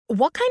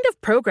What kind of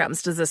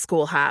programs does this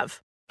school have?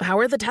 How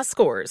are the test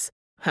scores?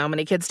 How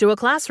many kids do a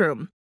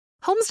classroom?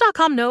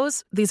 Homes.com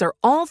knows these are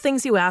all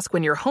things you ask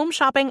when you're home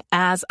shopping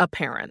as a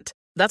parent.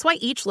 That's why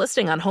each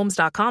listing on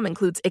Homes.com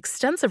includes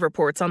extensive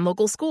reports on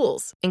local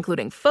schools,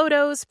 including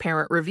photos,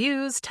 parent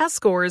reviews, test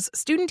scores,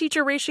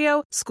 student-teacher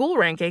ratio, school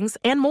rankings,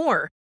 and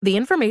more. The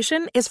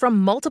information is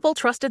from multiple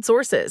trusted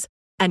sources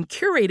and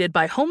curated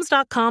by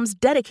Homes.com's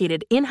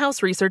dedicated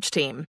in-house research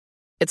team.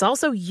 It's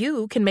also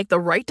you can make the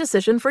right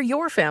decision for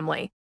your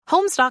family.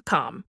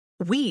 Homes.com.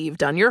 We've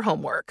done your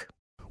homework.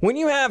 When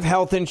you have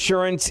health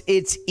insurance,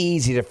 it's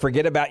easy to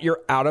forget about your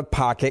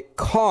out-of-pocket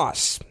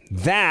costs.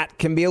 That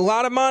can be a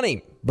lot of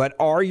money, but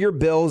are your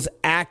bills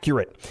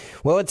accurate?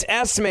 Well, it's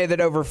estimated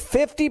that over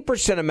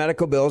 50% of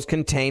medical bills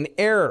contain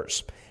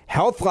errors.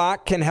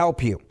 HealthLock can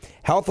help you.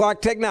 HealthLock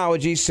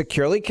technology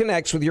securely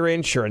connects with your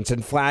insurance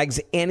and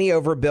flags any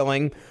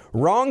overbilling,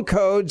 wrong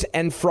codes,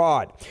 and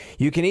fraud.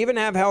 You can even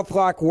have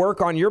HealthLock work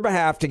on your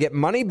behalf to get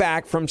money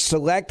back from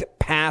select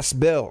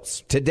past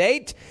bills. To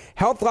date,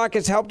 HealthLock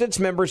has helped its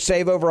members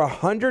save over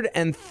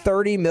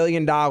 $130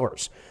 million.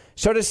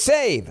 So to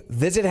save,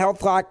 visit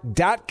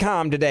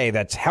healthlock.com today.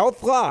 That's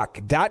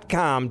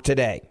healthlock.com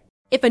today.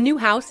 If a new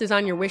house is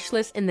on your wish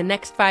list in the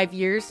next 5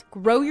 years,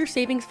 grow your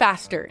savings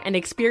faster and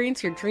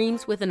experience your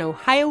dreams with an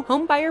Ohio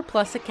Homebuyer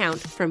Plus account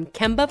from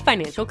Kemba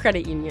Financial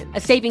Credit Union. A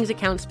savings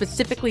account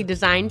specifically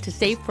designed to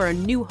save for a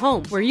new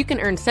home where you can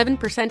earn 7%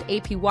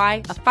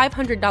 APY,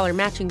 a $500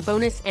 matching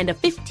bonus, and a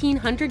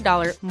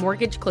 $1,500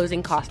 mortgage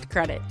closing cost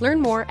credit. Learn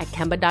more at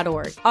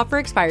Kemba.org. Offer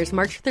expires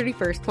March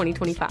 31st,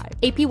 2025.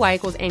 APY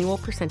equals annual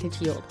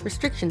percentage yield.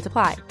 Restrictions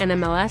apply.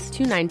 NMLS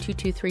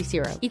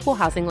 292230. Equal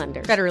housing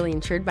lender. Federally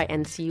insured by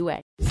NCUA.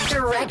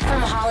 Direct from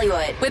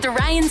Hollywood with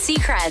Ryan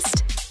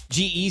Seacrest.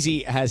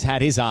 G-Eazy has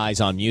had his eyes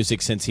on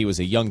music since he was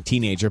a young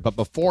teenager, but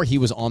before he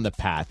was on the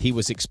path, he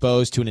was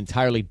exposed to an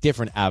entirely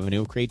different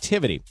avenue of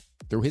creativity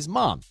through his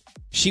mom.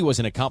 She was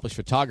an accomplished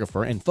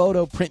photographer and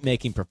photo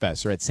printmaking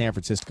professor at San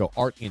Francisco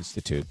Art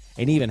Institute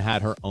and even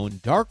had her own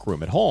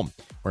darkroom at home,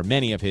 where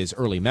many of his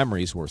early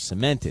memories were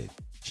cemented.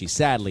 She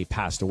sadly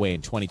passed away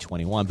in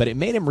 2021, but it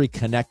made him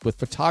reconnect with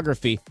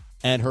photography,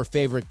 and her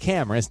favorite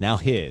camera is now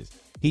his.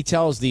 He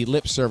tells the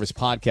Lip Service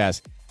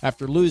podcast,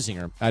 after losing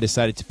her, I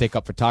decided to pick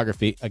up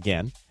photography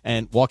again,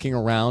 and walking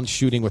around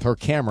shooting with her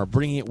camera,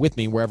 bringing it with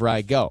me wherever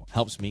I go,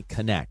 helps me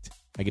connect.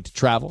 I get to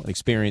travel and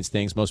experience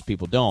things most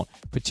people don't.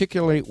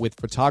 Particularly with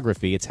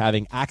photography, it's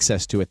having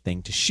access to a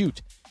thing to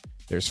shoot.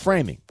 There's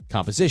framing,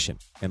 composition,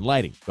 and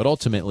lighting, but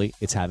ultimately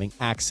it's having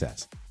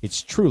access.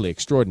 It's truly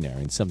extraordinary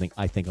and something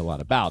I think a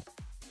lot about.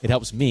 It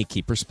helps me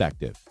keep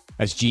perspective.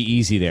 That's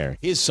G-Eazy there.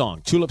 His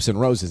song, Tulips and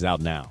Roses, out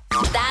now.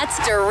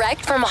 That's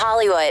direct from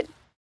Hollywood.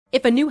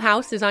 If a new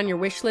house is on your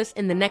wish list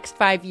in the next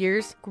 5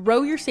 years,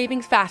 grow your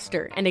savings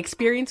faster and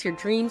experience your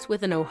dreams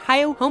with an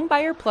Ohio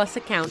Homebuyer Plus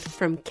account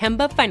from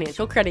Kemba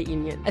Financial Credit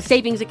Union. A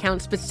savings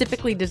account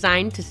specifically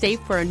designed to save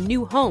for a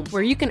new home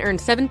where you can earn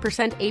 7%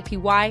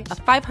 APY,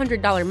 a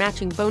 $500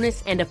 matching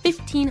bonus, and a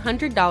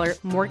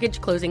 $1,500 mortgage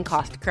closing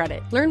cost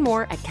credit. Learn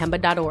more at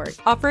Kemba.org.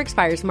 Offer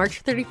expires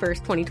March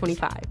 31st,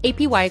 2025.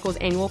 APY equals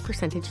annual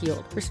percentage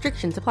yield.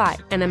 Restrictions apply.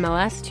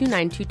 NMLS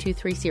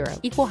 292230.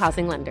 Equal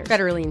housing lender.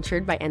 Federally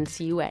insured by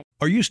NCUA.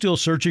 Are you still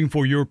searching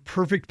for your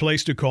perfect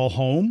place to call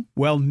home?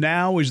 Well,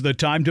 now is the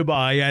time to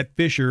buy at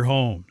Fisher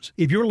Homes.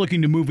 If you're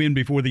looking to move in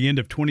before the end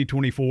of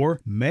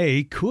 2024,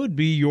 May could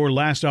be your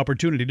last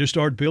opportunity to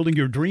start building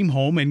your dream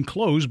home and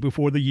close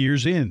before the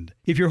year's end.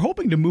 If you're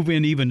hoping to move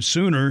in even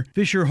sooner,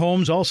 Fisher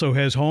Homes also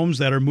has homes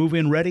that are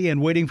move-in ready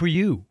and waiting for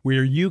you,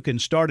 where you can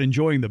start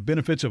enjoying the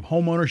benefits of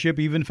homeownership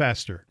even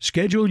faster.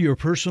 Schedule your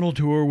personal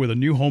tour with a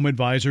new home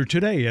advisor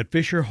today at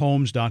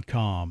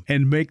FisherHomes.com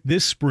and make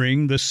this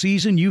spring the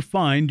season you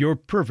find your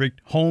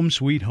perfect home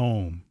sweet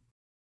home.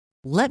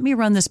 Let me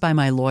run this by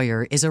my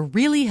lawyer is a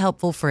really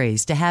helpful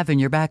phrase to have in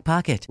your back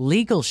pocket.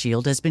 Legal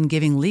Shield has been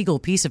giving legal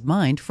peace of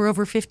mind for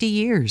over 50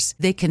 years.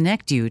 They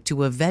connect you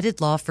to a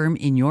vetted law firm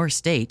in your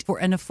state for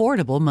an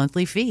affordable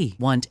monthly fee.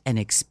 Want an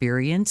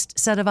experienced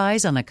set of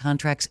eyes on a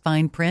contract's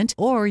fine print?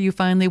 Or you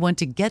finally want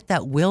to get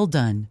that will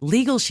done?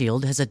 Legal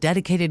Shield has a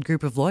dedicated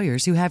group of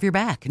lawyers who have your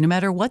back, no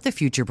matter what the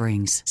future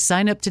brings.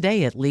 Sign up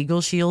today at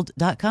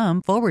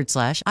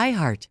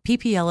LegalShield.com/iHeart.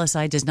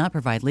 PPLSI does not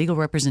provide legal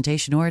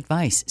representation or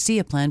advice. See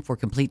a plan for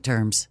complete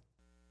terms.